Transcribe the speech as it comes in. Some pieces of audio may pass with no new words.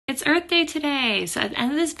It's Earth Day today, so at the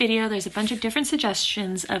end of this video, there's a bunch of different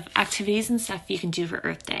suggestions of activities and stuff you can do for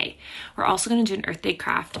Earth Day. We're also going to do an Earth Day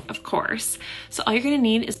craft, of course. So all you're going to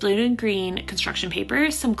need is blue and green construction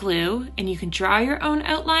paper, some glue, and you can draw your own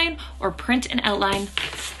outline or print an outline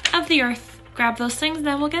of the Earth. Grab those things and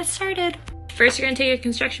then we'll get started. First, you're going to take your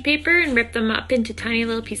construction paper and rip them up into tiny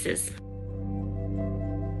little pieces.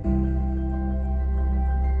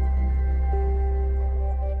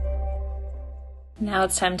 Now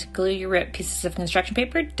it's time to glue your ripped pieces of construction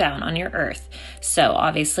paper down on your Earth. So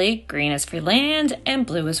obviously, green is for land and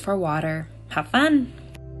blue is for water. Have fun!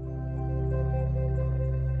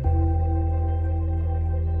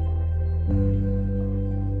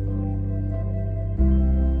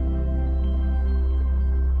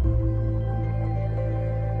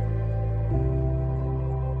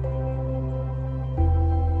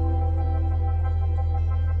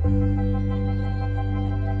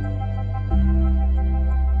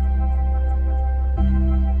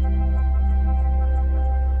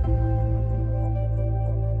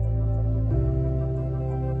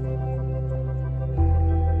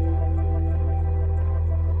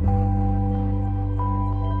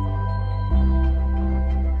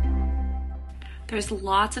 There's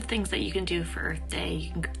lots of things that you can do for Earth Day.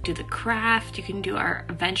 You can do the craft, you can do our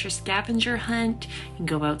adventure scavenger hunt, you can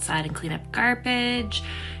go outside and clean up garbage,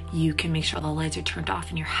 you can make sure all the lights are turned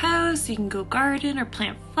off in your house, you can go garden or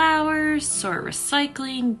plant flowers, sort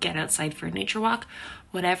recycling, get outside for a nature walk.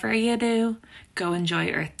 Whatever you do, go enjoy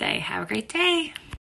Earth Day. Have a great day!